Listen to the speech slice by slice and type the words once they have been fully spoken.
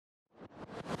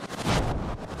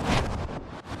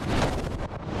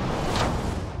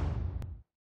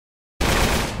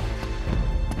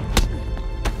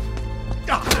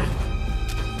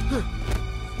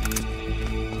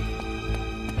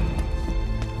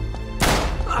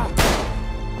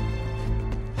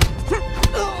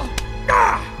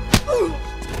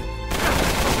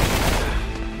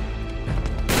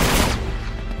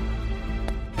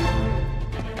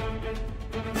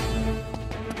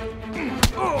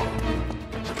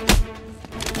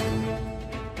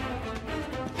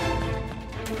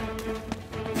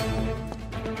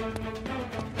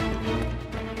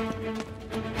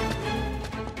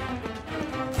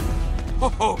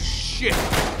Oh, shit!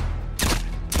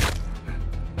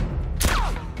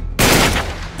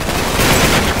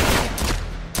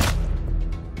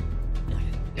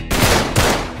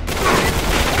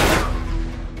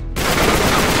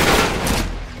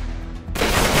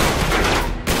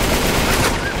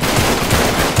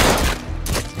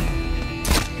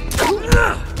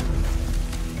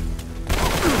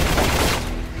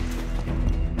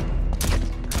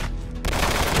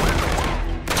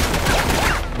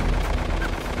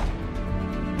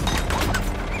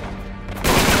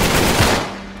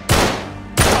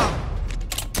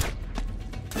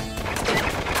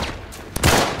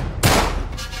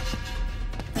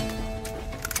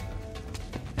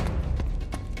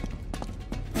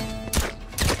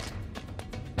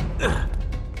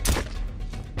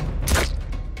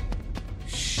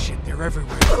 They're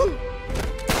everywhere.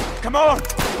 Come on!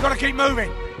 We've gotta keep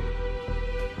moving!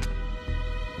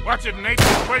 Watch it, Nate.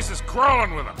 This place is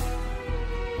crawling with them.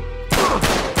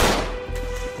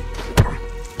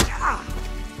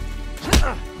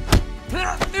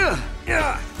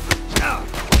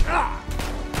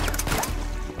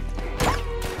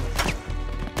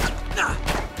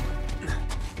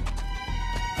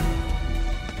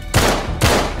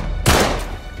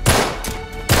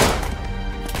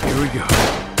 Here we go.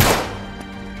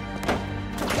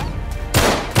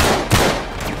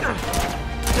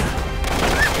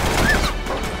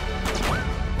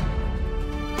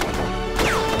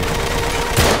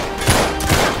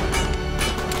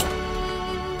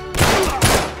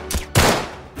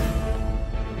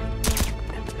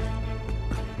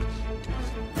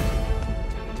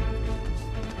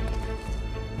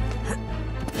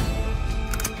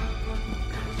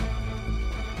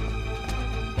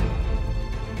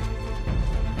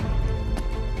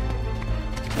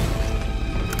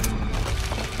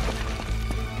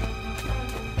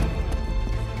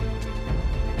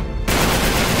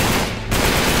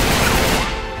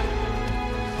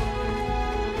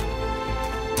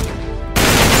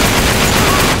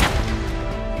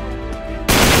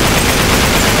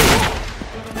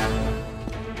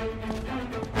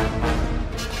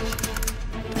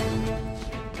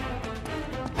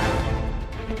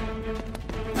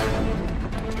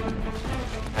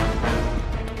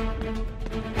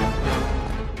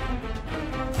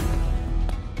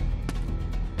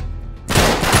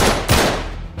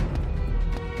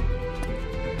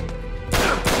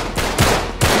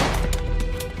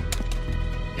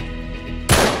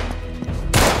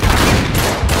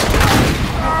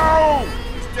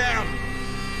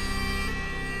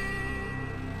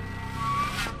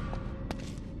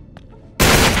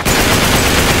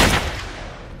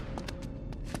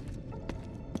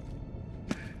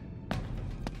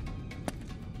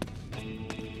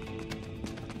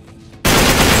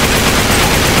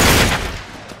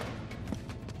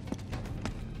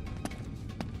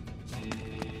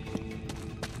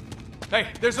 Hey,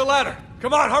 there's a ladder.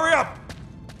 Come on, hurry up!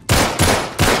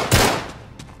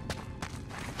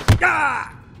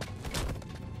 Ah!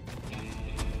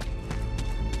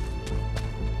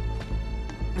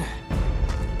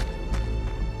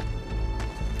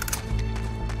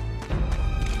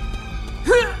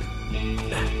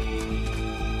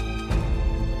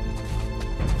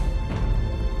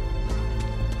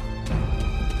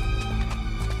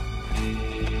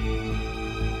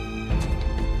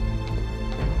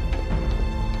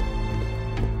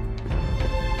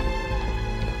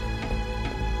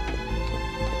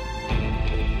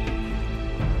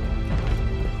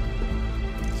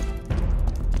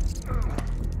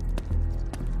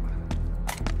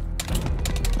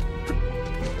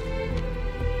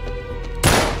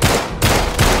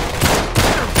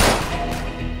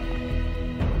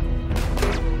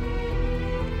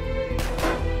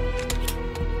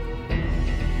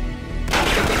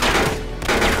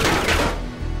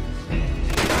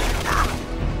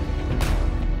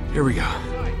 Here we go.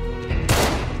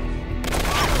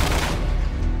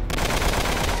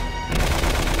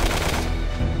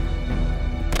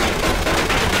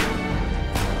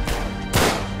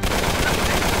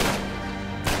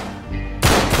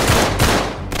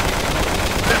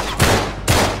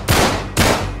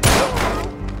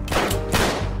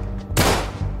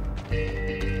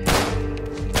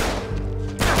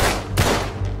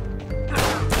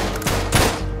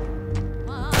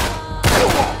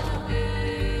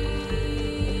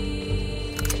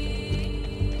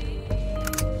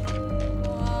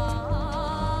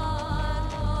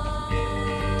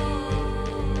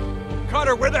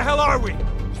 Where the hell are we?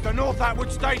 It's the North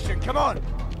Atwood Station, come on!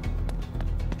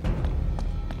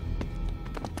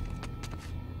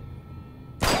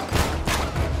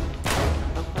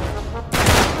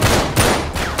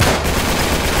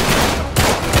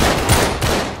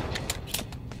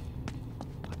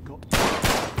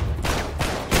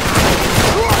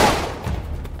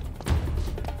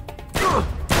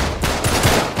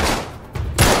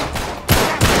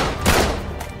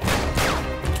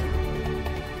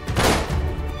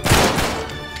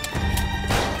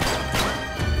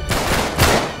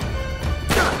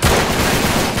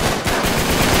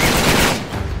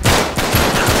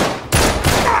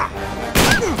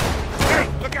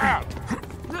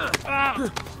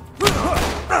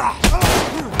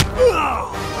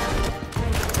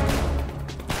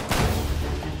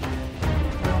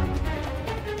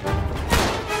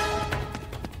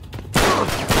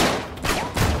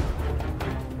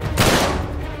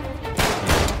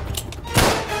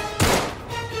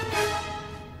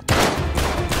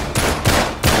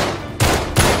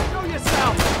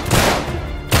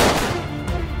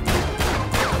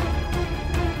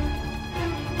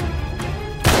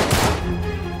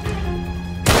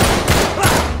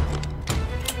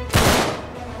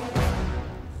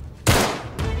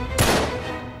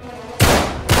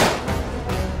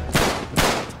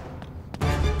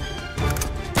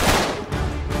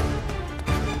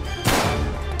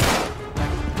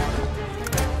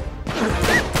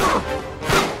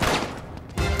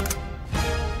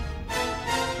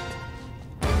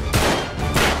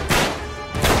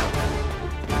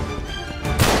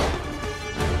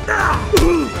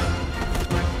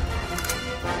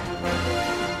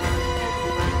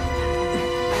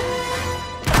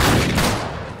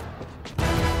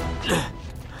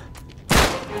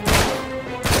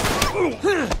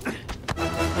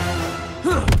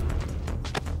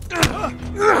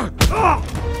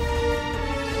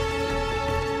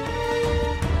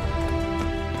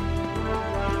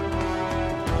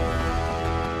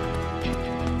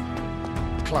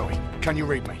 Can you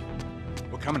read me?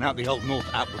 We're coming out the Old North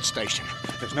Atwood station.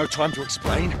 There's no time to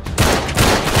explain.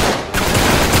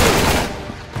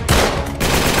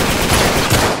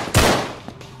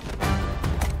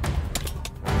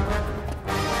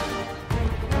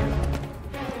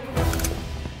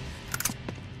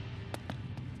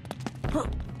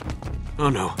 Oh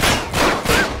no.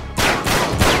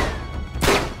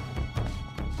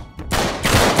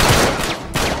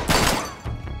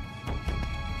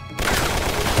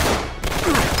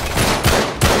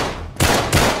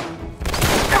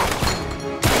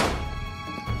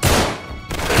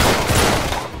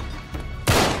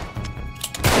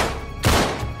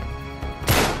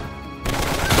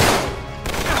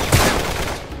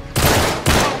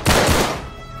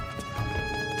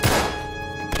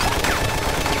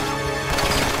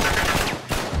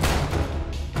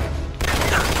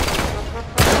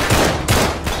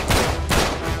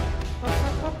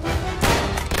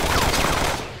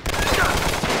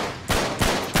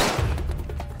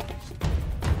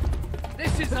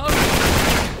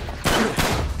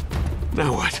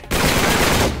 Now what?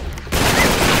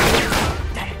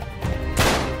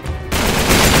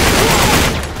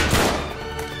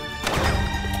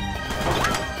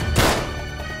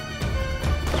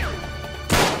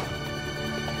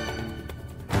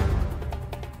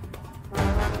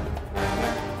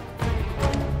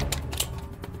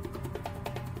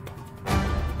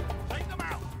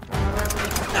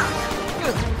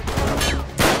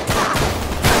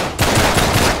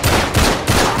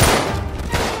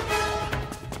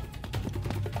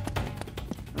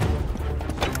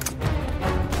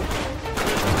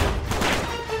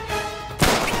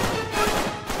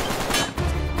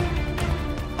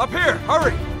 Up here!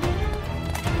 Hurry!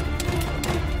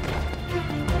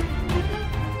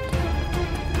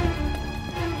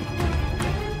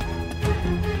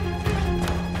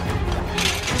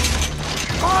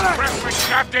 Press the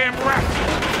goddamn rat!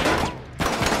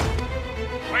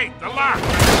 Wait, the lock!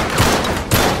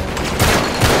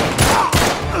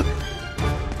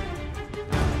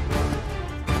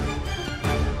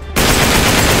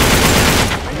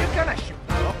 Are you gonna shoot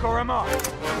the lock or am I?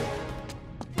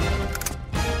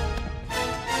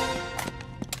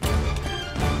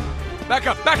 Back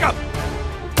up! Back up!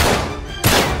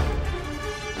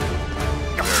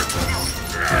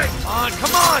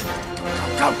 Come on!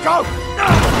 Go! Go!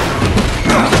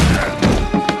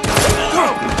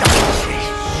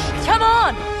 Come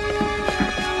on!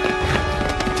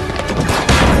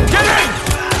 Get in!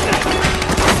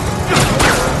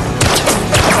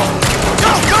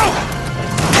 Go! Go!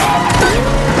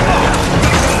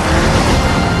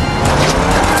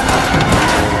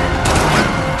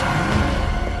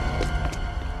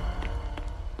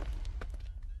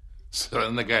 So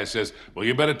then the guy says, well,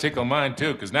 you better tickle mine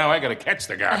too, because now I gotta catch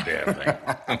the goddamn thing.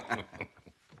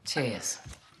 Cheers.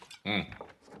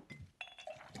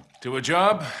 To a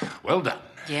job, well done.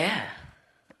 Yeah.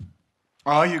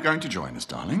 Are you going to join us,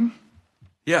 darling?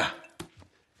 Yeah.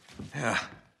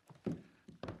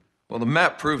 Well, the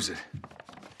map proves it.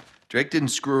 Drake didn't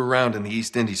screw around in the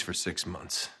East Indies for 6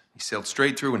 months. He sailed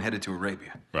straight through and headed to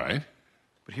Arabia. Right.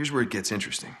 But here's where it gets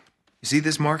interesting. You see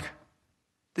this mark?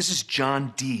 This is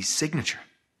John Dee's signature.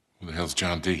 Who the hell's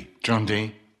John D? John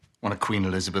Dee, one of Queen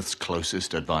Elizabeth's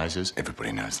closest advisors.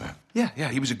 Everybody knows that. Yeah,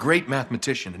 he was a great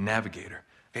mathematician and navigator.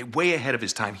 Okay, way ahead of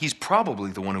his time. He's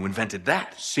probably the one who invented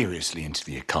that. Seriously into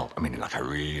the occult. I mean, like a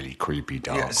really creepy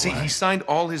dark See, way. he signed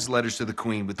all his letters to the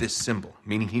Queen with this symbol,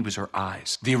 meaning he was her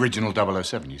eyes. The original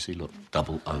 007, you see, look.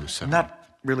 007. Not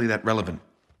really that relevant.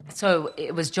 So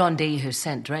it was John Dee who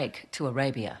sent Drake to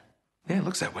Arabia. Yeah, it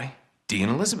looks that way. Dee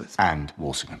and Elizabeth. And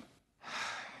Walsingham.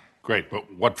 Great,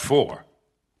 but what for?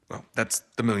 Well, that's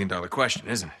the million-dollar question,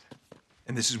 isn't it?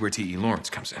 And this is where T.E. Lawrence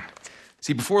comes in.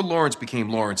 See, before Lawrence became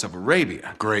Lawrence of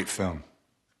Arabia, Great film.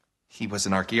 he was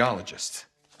an archaeologist.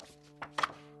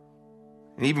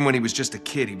 And even when he was just a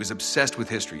kid, he was obsessed with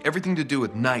history, everything to do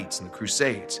with knights and the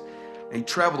Crusades. And he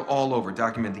traveled all over,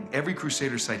 documenting every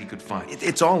Crusader site he could find.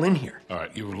 It's all in here. All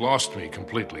right, you've lost me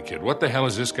completely, kid. What the hell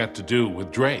has this got to do with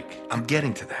Drake? I'm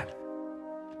getting to that.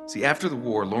 See, after the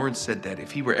war, Lawrence said that if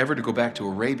he were ever to go back to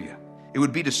Arabia, it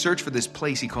would be to search for this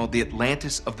place he called the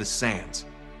Atlantis of the Sands.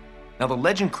 Now, the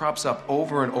legend crops up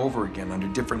over and over again under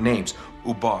different names.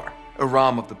 Ubar,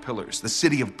 Aram of the Pillars, the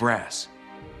City of Brass.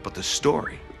 But the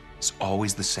story is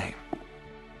always the same.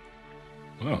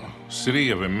 Well, city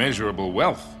of immeasurable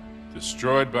wealth,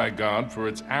 destroyed by God for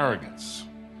its arrogance,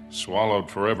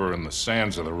 swallowed forever in the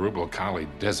sands of the Rubel Khali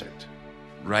Desert.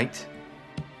 Right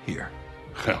here.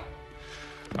 Well,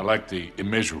 I like the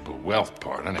immeasurable wealth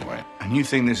part anyway. And you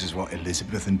think this is what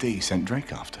Elizabeth and Dee sent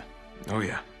Drake after? Oh,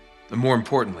 yeah. And more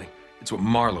importantly, It's what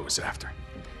Marlowe is after.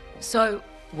 So,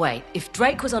 wait, if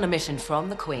Drake was on a mission from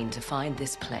the Queen to find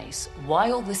this place,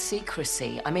 why all the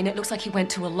secrecy? I mean, it looks like he went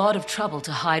to a lot of trouble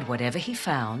to hide whatever he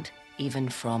found, even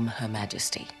from Her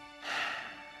Majesty.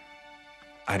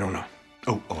 I don't know.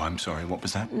 Oh, I'm sorry. What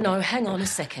was that? No, hang on a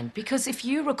second. Because if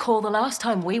you recall, the last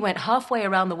time we went halfway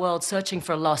around the world searching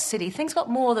for a lost city, things got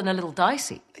more than a little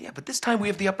dicey. Yeah, but this time we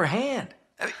have the upper hand.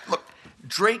 I mean, look,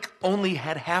 Drake only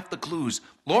had half the clues.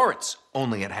 Lawrence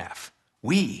only had half.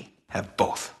 We have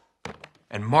both.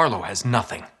 And Marlowe has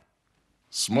nothing.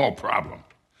 Small problem.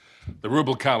 The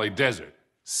Rubel Kali Desert,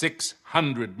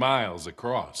 600 miles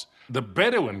across. The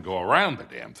Bedouin go around the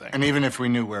damn thing. And even if we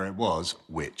knew where it was,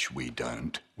 which we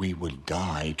don't, we would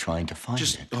die trying to find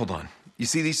Just it. hold on. You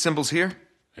see these symbols here?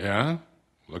 Yeah?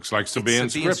 Looks like Sabaean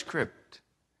Sabaean script. script.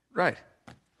 Right.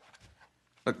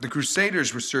 Look, the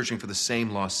Crusaders were searching for the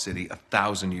same lost city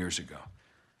 1,000 years ago.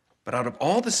 But out of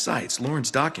all the sites Lawrence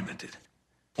documented,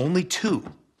 only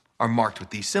 2 are marked with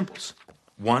these symbols.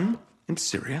 One in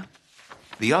Syria,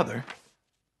 the other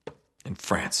in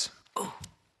France. Oh.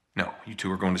 No, you 2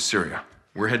 are going to Syria.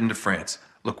 We're heading to France.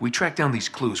 Look, we track down these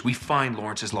clues. We find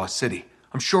Lawrence's lost city.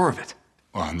 I'm sure of it.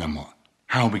 Well, and then what?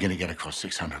 How are we going to get across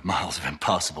 600 miles of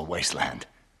impassable wasteland?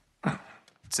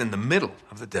 It's in the middle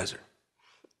of the desert.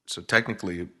 So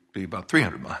technically, it'd be about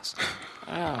 300 miles.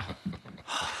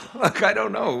 Look, I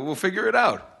don't know. We'll figure it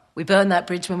out. We burn that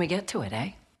bridge when we get to it, eh?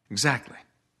 Exactly.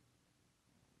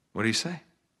 What do you say?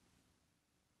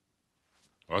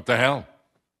 What the hell?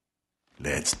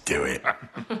 Let's do it.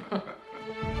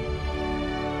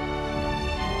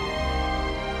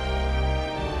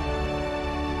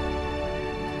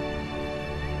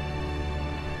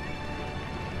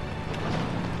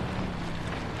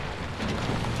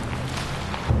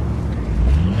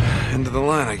 End of the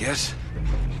line, I guess.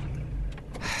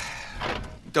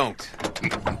 Don't.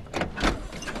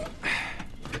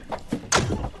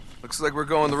 Looks like we're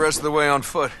going the rest of the way on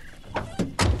foot.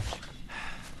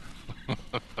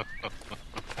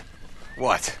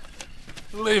 What?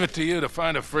 Leave it to you to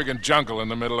find a friggin' jungle in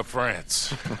the middle of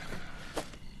France.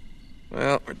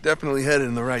 Well, we're definitely headed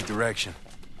in the right direction.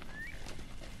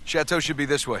 Chateau should be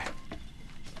this way.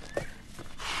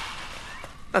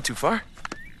 Not too far.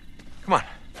 Come on.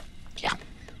 Yeah.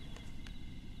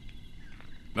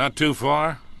 Not too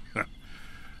far?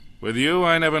 With you,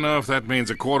 I never know if that means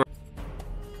a quarter.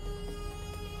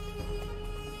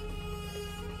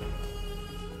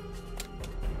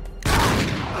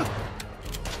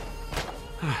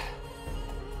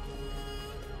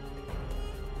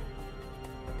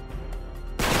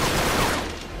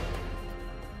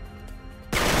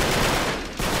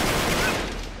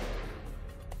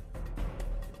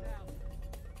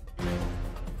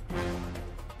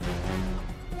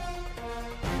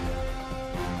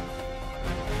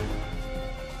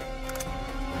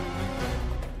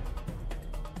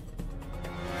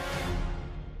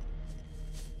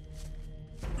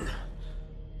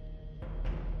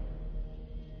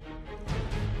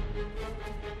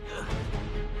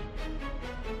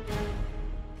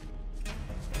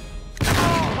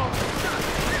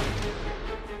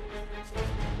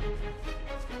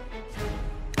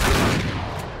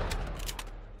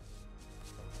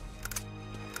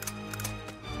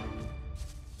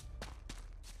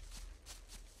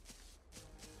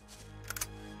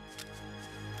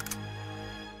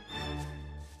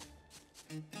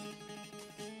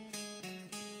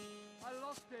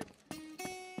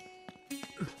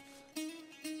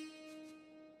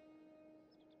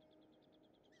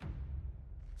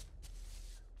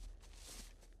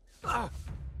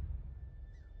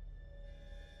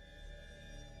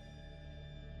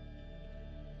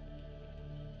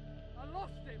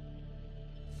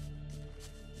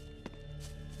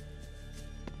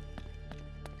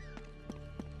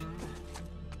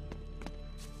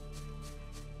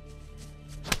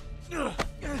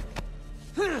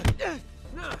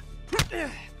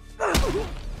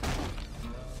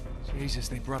 Jesus,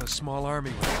 they brought a small army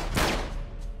with them.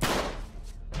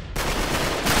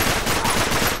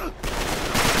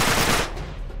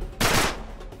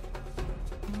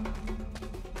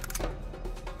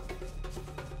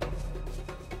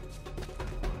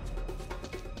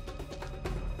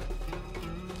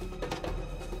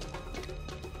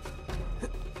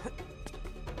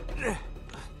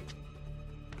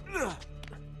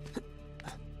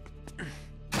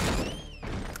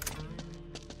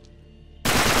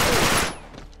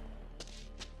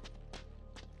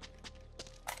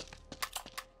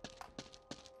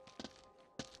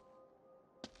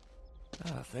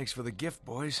 Thanks for the gift,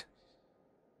 boys.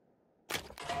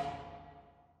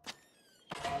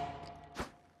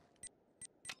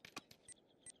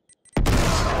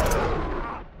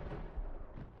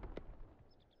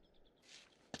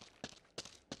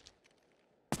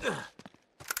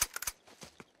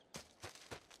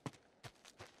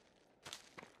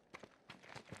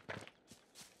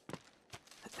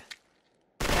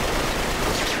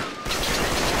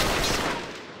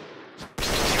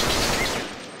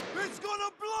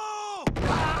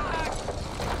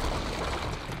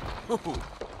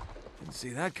 Didn't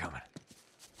see that coming.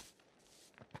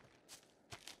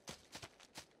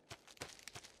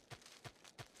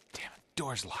 Damn it,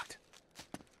 door's locked.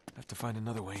 I have to find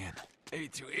another way in. Maybe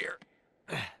through here.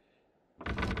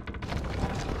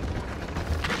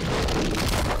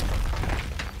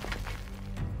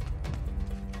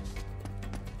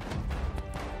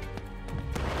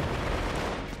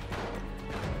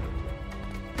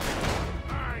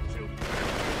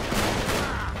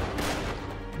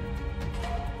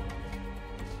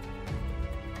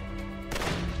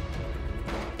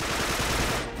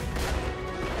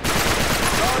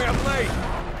 Sorry I'm late.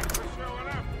 Thanks for showing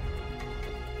up.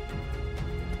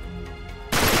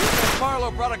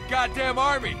 Marlowe brought a goddamn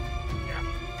army. Yeah.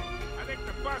 I think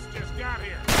the bus just got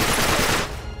here.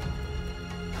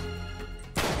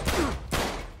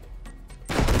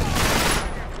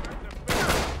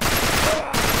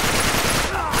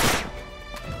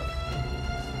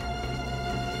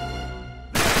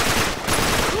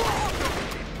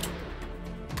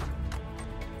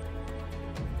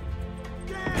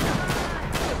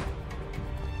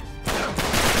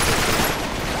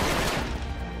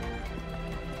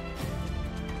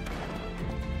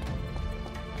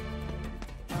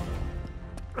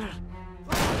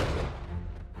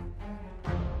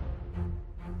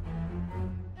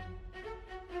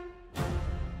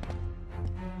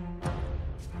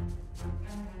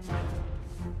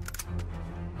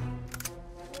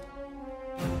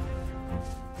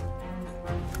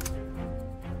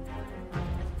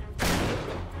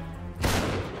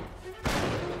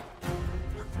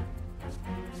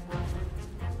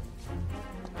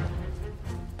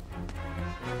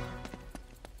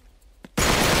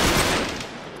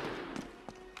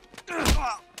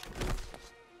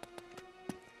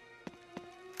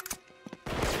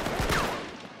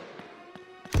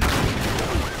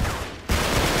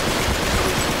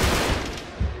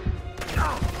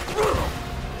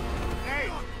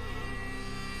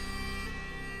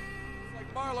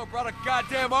 Marlowe brought a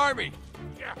goddamn army.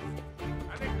 Yeah.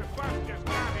 I think the bus just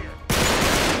got